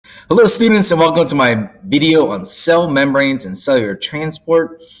Hello students and welcome to my video on cell membranes and cellular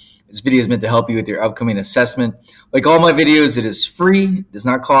transport. This video is meant to help you with your upcoming assessment. Like all my videos, it is free, does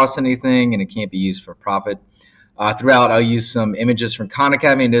not cost anything, and it can't be used for profit. Throughout, I'll use some images from Khan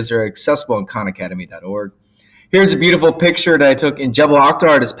Academy, and those are accessible on khanacademy.org. Here's a beautiful picture that I took in Jebel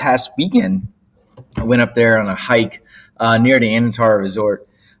Akhdar this past weekend. I went up there on a hike near the Anantar Resort.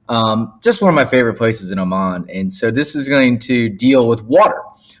 Just one of my favorite places in Oman. And so this is going to deal with water,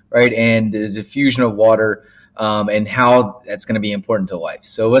 right? And the diffusion of water and how that's going to be important to life.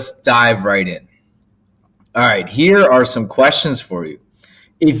 So let's dive right in. All right, here are some questions for you.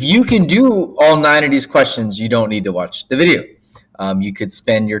 If you can do all 9 of these questions, you don't need to watch the video. You could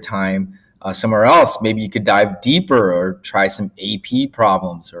spend your time somewhere else. Maybe you could dive deeper or try some AP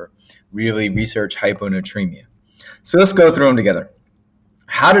problems or really research hyponatremia. So let's go through them together.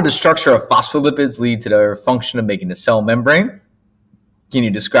 How did the structure of phospholipids lead to their function of making the cell membrane? Can you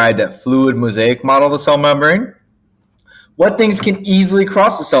describe that fluid mosaic model of the cell membrane? What things can easily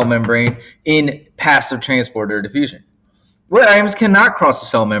cross the cell membrane in passive transport or diffusion? What items cannot cross the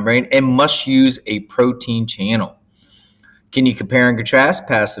cell membrane and must use a protein channel? Can you compare and contrast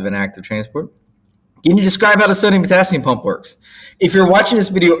passive and active transport? Can you describe how the sodium-potassium pump works? If you're watching this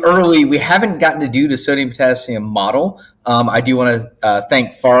video early, we haven't gotten to do the sodium-potassium model. I do want to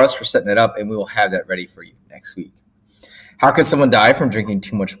thank Faraz for setting it up, and we will have that ready for you next week. How can someone die from drinking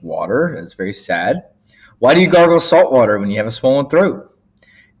too much water? That's very sad. Why do you gargle salt water when you have a swollen throat?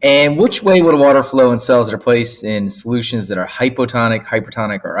 And which way will the water flow in cells that are placed in solutions that are hypotonic,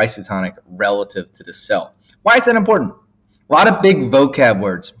 hypertonic, or isotonic relative to the cell? Why is that important? A lot of big vocab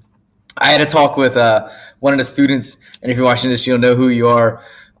words. I had a talk with one of the students, and if you're watching this, you'll know who you are.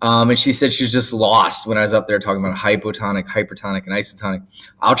 And she said she was just lost when I was up there talking about hypotonic, hypertonic, and isotonic.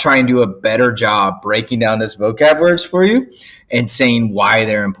 I'll try and do a better job breaking down those vocab words for you and saying why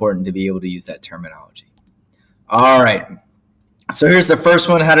they're important to be able to use that terminology. All right. So here's the first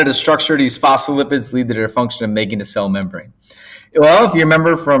one. How did the structure of these phospholipids lead to their function of making the cell membrane? Well, if you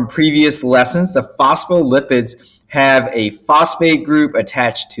remember from previous lessons, the phospholipids have a phosphate group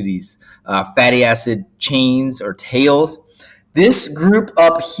attached to these fatty acid chains or tails. This group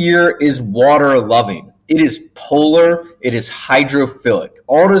up here is water-loving. It is polar. It is hydrophilic.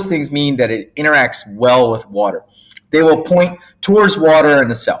 All those things mean that it interacts well with water. They will point towards water in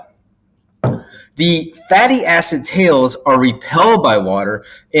the cell. The fatty acid tails are repelled by water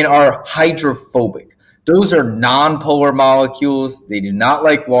and are hydrophobic. Those are nonpolar molecules. They do not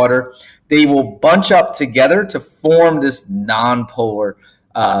like water. They will bunch up together to form this nonpolar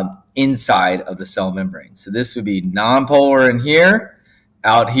inside of the cell membrane. So this would be nonpolar in here,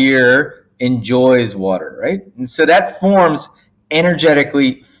 out here enjoys water, right? And so that forms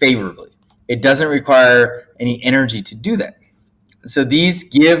energetically favorably. It doesn't require any energy to do that. So these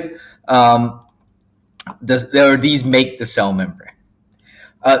give, these make the cell membrane.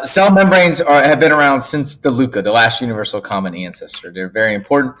 Cell membranes have been around since the LUCA, the last universal common ancestor. They're very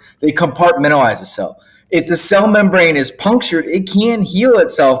important. They compartmentalize a cell. If the cell membrane is punctured, it can heal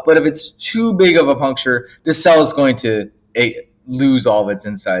itself, but if it's too big of a puncture, the cell is going to lose all of its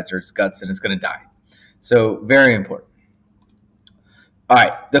insides or its guts, and it's going to die. So very important. All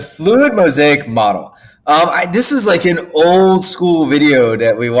right, the fluid mosaic model. This is like an old school video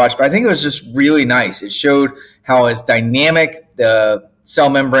that we watched, but I think it was just really nice. It showed how it's dynamic. The cell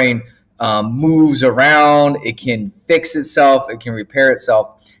membrane moves around. It can fix itself. It can repair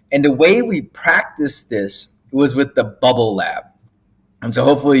itself. And the way we practiced this was with the bubble lab. And so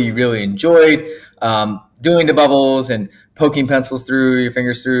hopefully you really enjoyed doing the bubbles and poking pencils through your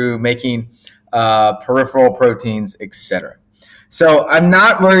fingers through, making peripheral proteins, etc. So I'm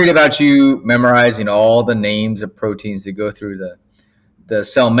not worried about you memorizing all the names of proteins that go through the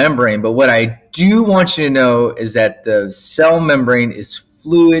cell membrane. But what I do want you to know is that the cell membrane is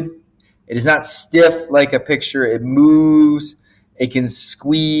fluid. It is not stiff like a picture. It moves. It can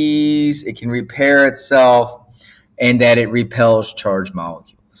squeeze. It can repair itself, and that it repels charged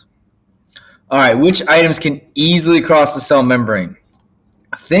molecules. All right, which items can easily cross the cell membrane?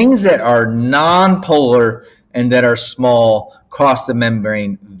 Things that are nonpolar and that are small cross the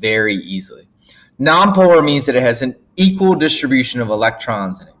membrane very easily. Nonpolar means that it has an equal distribution of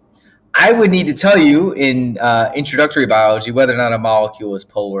electrons in it. I would need to tell you in introductory biology whether or not a molecule is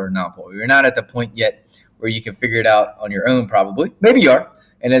polar or nonpolar. You're not at the point yet where you can figure it out on your own probably. Maybe you are,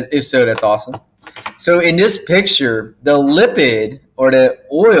 and if so, that's awesome. So in this picture, the lipid or the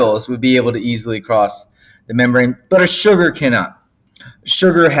oils would be able to easily cross the membrane, but a sugar cannot.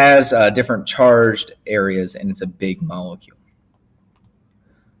 Sugar has different charged areas, and it's a big molecule.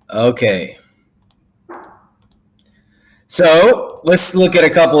 Okay. So let's look at a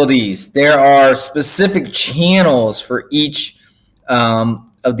couple of these. There are specific channels for each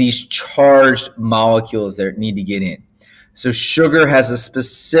of these charged molecules that need to get in. So sugar has a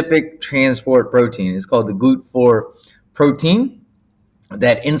specific transport protein. It's called the GLUT4 protein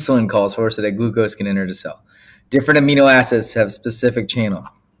that insulin calls for so that glucose can enter the cell. Different amino acids have specific channels.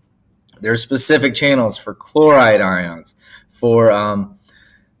 There are specific channels for chloride ions, for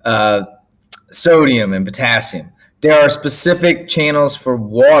sodium and potassium. There are specific channels for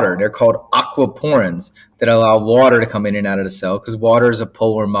water. They're called aquaporins that allow water to come in and out of the cell because water is a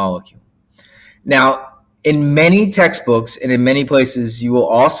polar molecule. Now, in many textbooks and in many places, you will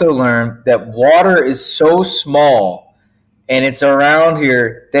also learn that water is so small and it's around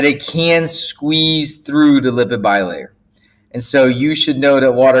here that it can squeeze through the lipid bilayer. And so you should know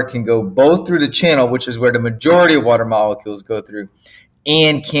that water can go both through the channel, which is where the majority of water molecules go through,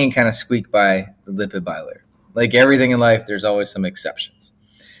 and can kind of squeak by the lipid bilayer. Like everything in life, there's always some exceptions.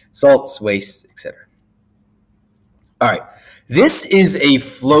 Salts, wastes, etc. All right. This is a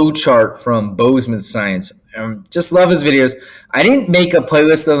flow chart from Bozeman Science. Just love his videos. I didn't make a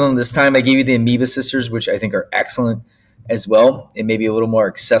playlist of them this time. I gave you the Amoeba Sisters, which I think are excellent as well. It may be a little more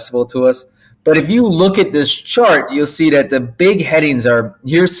accessible to us. But if you look at this chart, you'll see that the big headings are,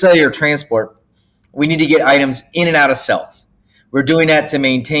 here's cellular transport. We need to get items in and out of cells. We're doing that to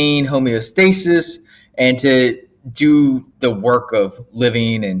maintain homeostasis and to do the work of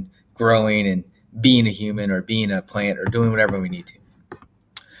living and growing and being a human or being a plant or doing whatever we need to.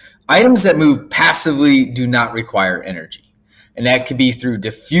 Items that move passively do not require energy. And that could be through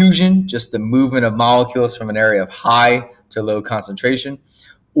diffusion, just the movement of molecules from an area of high to low concentration,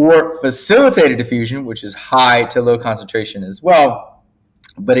 or facilitated diffusion, which is high to low concentration as well,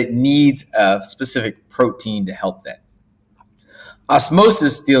 but it needs a specific protein to help that.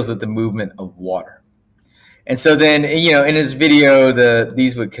 Osmosis deals with the movement of water. And so then, in this video,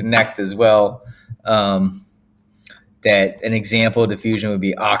 these would connect as well. That an example of diffusion would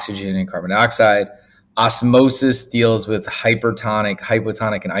be oxygen and carbon dioxide. Osmosis deals with hypertonic,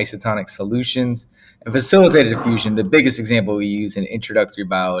 hypotonic, and isotonic solutions. And facilitated diffusion, the biggest example we use in introductory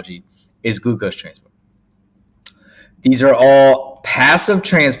biology, is glucose transport. These are all passive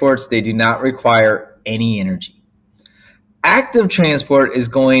transports. They do not require any energy. Active transport is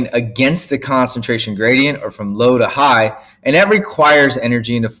going against the concentration gradient or from low to high, and that requires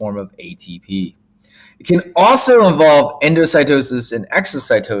energy in the form of ATP. It can also involve endocytosis and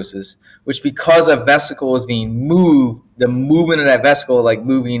exocytosis, which because a vesicle is being moved, the movement of that vesicle, like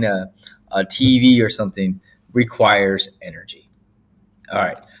moving a TV or something, requires energy. All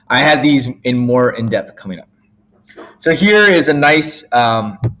right, I have these in more in-depth coming up. So here is a nice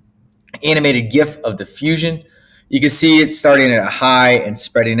animated GIF of diffusion. You can see it starting at a high and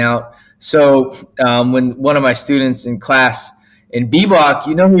spreading out. So when one of my students in class in B block,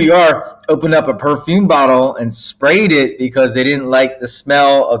 you know who you are, opened up a perfume bottle and sprayed it because they didn't like the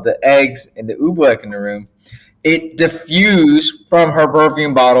smell of the eggs and the oobleck in the room, it diffused from her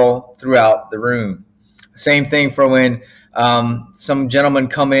perfume bottle throughout the room. Same thing for when some gentlemen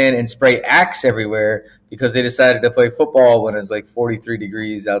come in and spray Axe everywhere because they decided to play football when it's like 43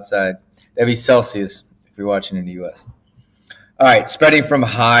 degrees outside. That'd be Celsius if you're watching in the US. All right, spreading from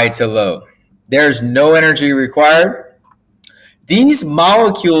high to low. There's no energy required. These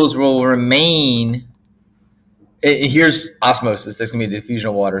molecules will remain, here's osmosis, that's gonna be diffusion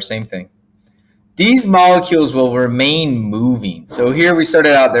of water, same thing. These molecules will remain moving. So here we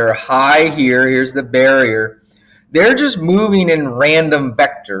started out, they're high here, here's the barrier. They're just moving in random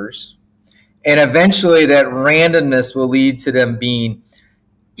vectors, and eventually that randomness will lead to them being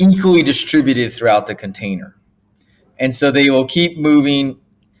equally distributed throughout the container. And so they will keep moving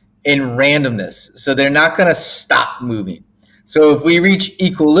in randomness. So they're not gonna stop moving. So if we reach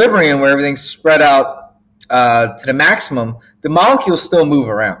equilibrium where everything's spread out to the maximum, the molecules still move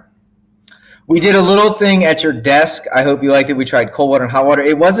around. We did a little thing at your desk. I hope you liked it. We tried cold water and hot water.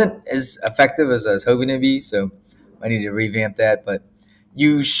 It wasn't as effective as I was hoping to be, so I need to revamp that. But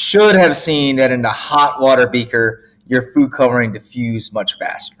you should have seen that in the hot water beaker, your food coloring diffused much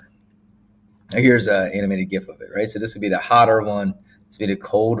faster. Now here's an animated GIF of it, right? So this would be the hotter one. This would be the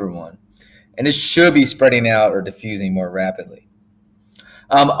colder one. And this should be spreading out or diffusing more rapidly.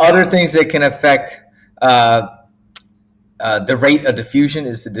 Other things that can affect the rate of diffusion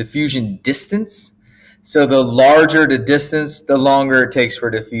is the diffusion distance. So the larger the distance, the longer it takes for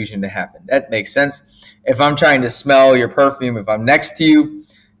diffusion to happen. That makes sense. If I'm trying to smell your perfume, if I'm next to you,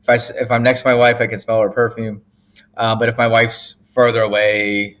 if I'm next to my wife, I can smell her perfume. But if my wife's further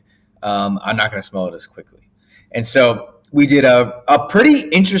away, I'm not going to smell it as quickly. And so we did a pretty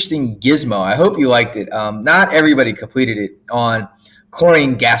interesting gizmo. I hope you liked it. Not everybody completed it on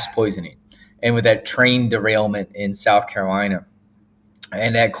chlorine gas poisoning and with that train derailment in South Carolina.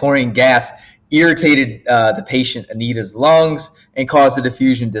 And that chlorine gas irritated the patient Anita's lungs and caused the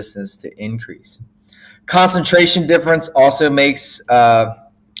diffusion distance to increase. Concentration difference also makes a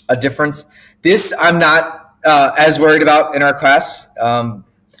difference. This I'm not as worried about in our class,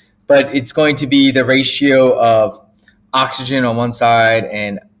 but it's going to be the ratio of oxygen on one side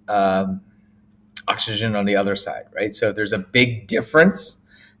and oxygen on the other side, right? So there's a big difference.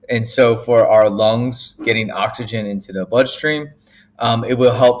 And so for our lungs getting oxygen into the bloodstream, it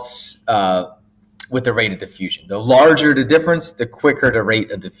will help with the rate of diffusion. The larger the difference, the quicker the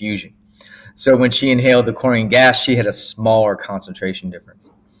rate of diffusion. So when she inhaled the chlorine gas, she had a smaller concentration difference.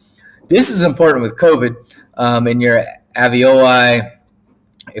 This is important with COVID. In your alveoli,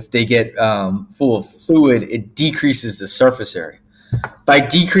 if they get full of fluid, it decreases the surface area. By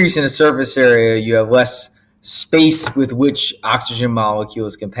decreasing the surface area, you have less space with which oxygen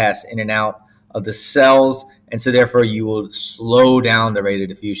molecules can pass in and out of the cells, and so therefore you will slow down the rate of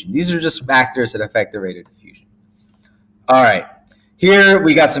diffusion. These are just factors that affect the rate of diffusion. All right, here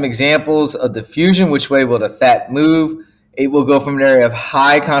we got some examples of diffusion. Which way will the fat move? It will go from an area of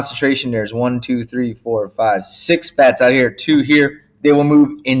high concentration. There's 1, 2, 3, 4, 5, 6 fats out here, 2 here. They will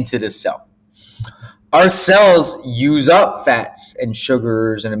move into the cell. Our cells use up fats and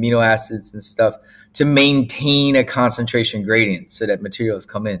sugars and amino acids and stuff to maintain a concentration gradient so that materials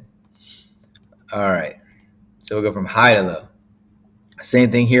come in. All right, so we'll go from high to low. Same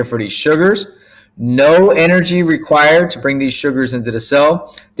thing here for these sugars. No energy required to bring these sugars into the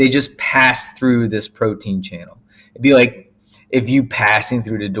cell. They just pass through this protein channel. It'd be like if you passing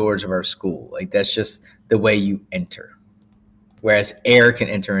through the doors of our school. Like that's just the way you enter. Whereas air can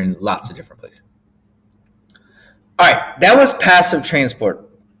enter in lots of different places. All right, that was passive transport.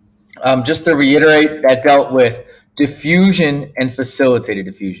 Just to reiterate, that dealt with diffusion and facilitated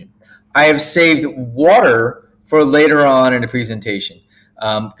diffusion. I have saved water for later on in the presentation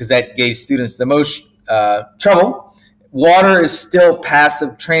because that gave students the most trouble. Water is still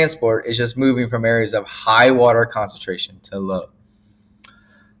passive transport. It's just moving from areas of high water concentration to low.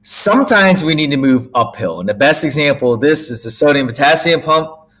 Sometimes we need to move uphill. And the best example of this is the sodium-potassium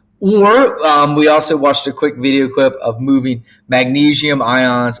pump. Or we also watched a quick video clip of moving magnesium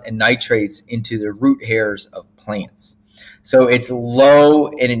ions and nitrates into the root hairs of plants. So it's low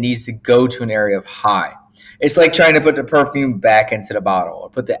and it needs to go to an area of high. It's like trying to put the perfume back into the bottle or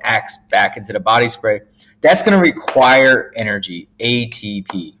put the Axe back into the body spray. That's going to require energy,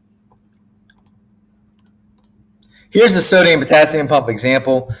 ATP. Here's the sodium-potassium pump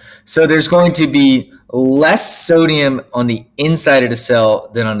example. So there's going to be less sodium on the inside of the cell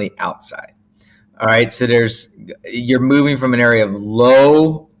than on the outside. All right, so you're moving from an area of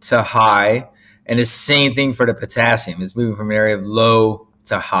low to high, and the same thing for the potassium. It's moving from an area of low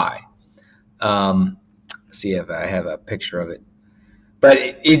to high. See if I have a picture of it. But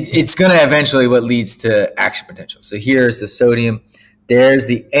it's going to eventually what leads to action potential. So here's the sodium. There's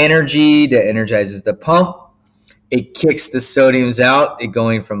the energy that energizes the pump. It kicks the sodiums out, it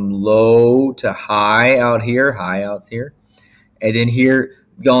going from low to high out here, and then here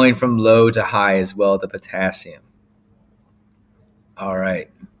going from low to high as well, the potassium. All right.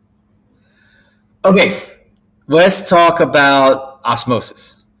 Okay, let's talk about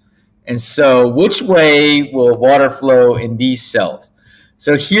osmosis. And so which way will water flow in these cells?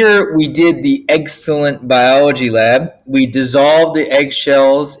 So here we did the excellent biology lab. We dissolved the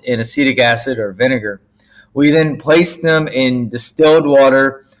eggshells in acetic acid or vinegar. We then placed them in distilled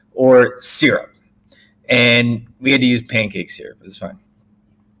water or syrup. And we had to use pancake syrup. It's fine.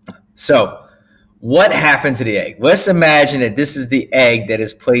 So what happened to the egg? Let's imagine that this is the egg that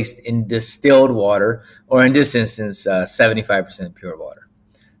is placed in distilled water, or in this instance, 75% pure water.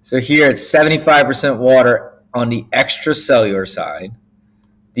 So here it's 75% water on the extracellular side.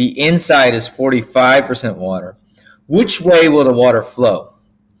 The inside is 45% water. Which way will the water flow?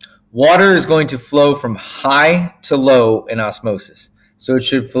 Water is going to flow from high to low in osmosis. So it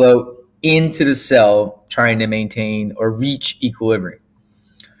should flow into the cell trying to maintain or reach equilibrium.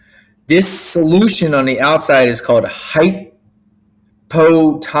 This solution on the outside is called hypotonic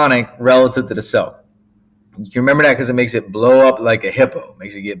relative to the cell. You can remember that because it makes it blow up like a hippo,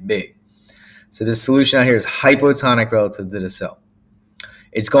 makes it get big. So this solution out here is hypotonic relative to the cell.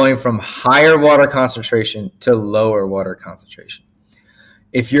 It's going from higher water concentration to lower water concentration.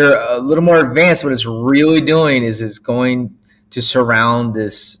 If you're a little more advanced, what it's really doing is it's going to surround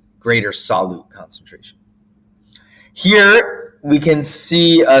this greater solute concentration. Here we can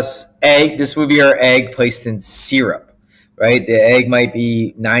see us egg. This would be our egg placed in syrup. right? The egg might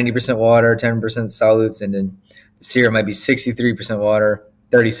be 90% water, 10% solids, and then the serum might be 63% water,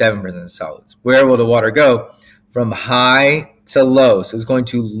 37% solids. Where will the water go? From high to low. So it's going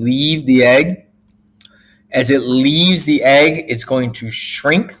to leave the egg. As it leaves the egg, it's going to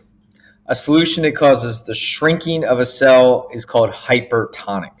shrink. A solution that causes the shrinking of a cell is called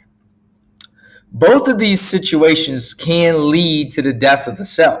hypertonic. Both of these situations can lead to the death of the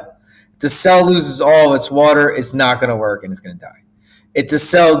cell. If the cell loses all of its water, it's not going to work and it's going to die. If the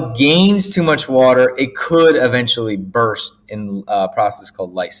cell gains too much water, it could eventually burst in a process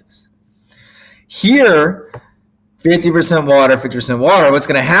called lysis. Here, 50% water, 50% water, what's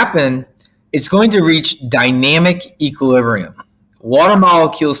going to happen, it's going to reach dynamic equilibrium. Water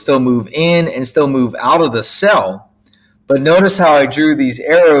molecules still move in and still move out of the cell, but notice how I drew these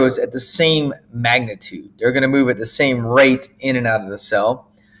arrows at the same magnitude. They're going to move at the same rate in and out of the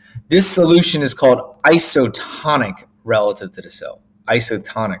cell. This solution is called isotonic relative to the cell.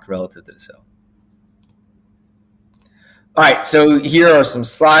 Isotonic relative to the cell. All right, so here are some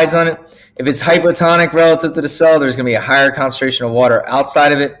slides on it. If it's hypotonic relative to the cell, there's going to be a higher concentration of water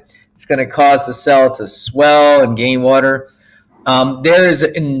outside of it. It's going to cause the cell to swell and gain water. There is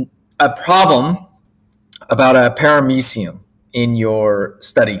a problem about a paramecium in your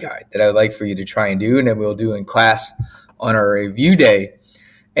study guide that I would like for you to try and do, and then we'll do in class on our review day.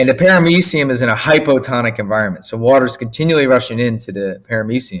 And the paramecium is in a hypotonic environment, so water is continually rushing into the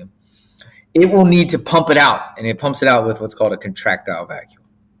paramecium. It will need to pump it out, and it pumps it out with what's called a contractile vacuum.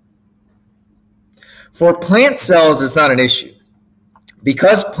 For plant cells, it's not an issue.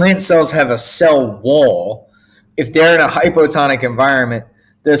 Because plant cells have a cell wall, if they're in a hypotonic environment,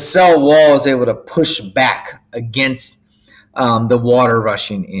 the cell wall is able to push back against the water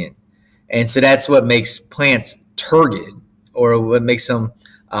rushing in. And so that's what makes plants turgid, or what makes them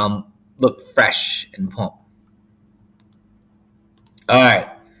look fresh and plump. All right.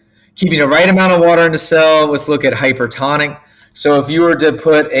 Keeping the right amount of water in the cell, let's look at hypertonic. So if you were to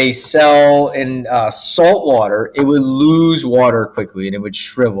put a cell in salt water, it would lose water quickly and it would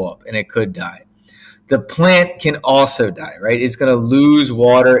shrivel up and it could die. The plant can also die, right? It's going to lose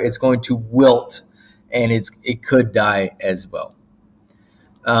water, it's going to wilt, and it could die as well.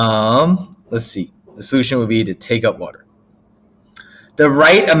 Let's see. The solution would be to take up water. The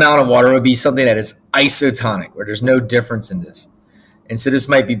right amount of water would be something that is isotonic, where there's no difference in this. And so this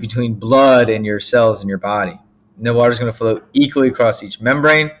might be between blood and your cells in your body. And the water is going to flow equally across each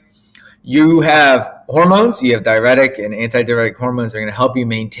membrane. You have hormones. You have diuretic and antidiuretic hormones that are going to help you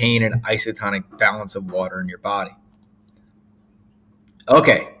maintain an isotonic balance of water in your body.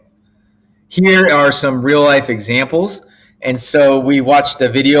 Okay, here are some real-life examples. And so we watched a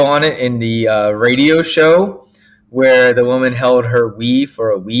video on it in the radio show where the woman held her wee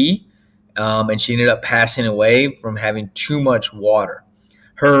for a wee, and she ended up passing away from having too much water.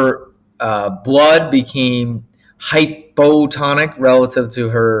 Her blood became hypotonic relative to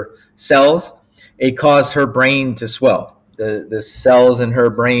her cells. It caused her brain to swell. The cells in her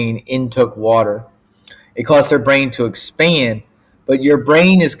brain intook water. It caused her brain to expand, but your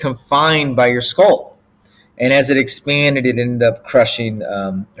brain is confined by your skull. And as it expanded, it ended up crushing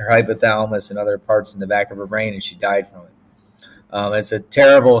her hypothalamus and other parts in the back of her brain, and she died from it. It's a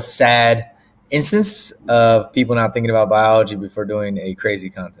terrible, sad instance of people not thinking about biology before doing a crazy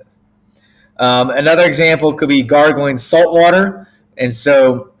contest. Another example could be gargling salt water. And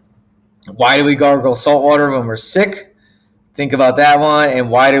so why do we gargle salt water when we're sick? Think about that one. And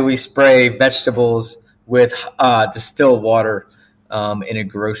why do we spray vegetables with distilled water in a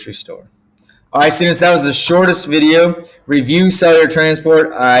grocery store? All right, students, that was the shortest video. Review cellular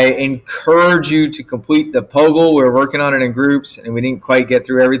transport. I encourage you to complete the POGL. We're working on it in groups, and we didn't quite get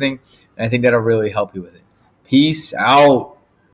through everything. And I think that'll really help you with it. Peace out.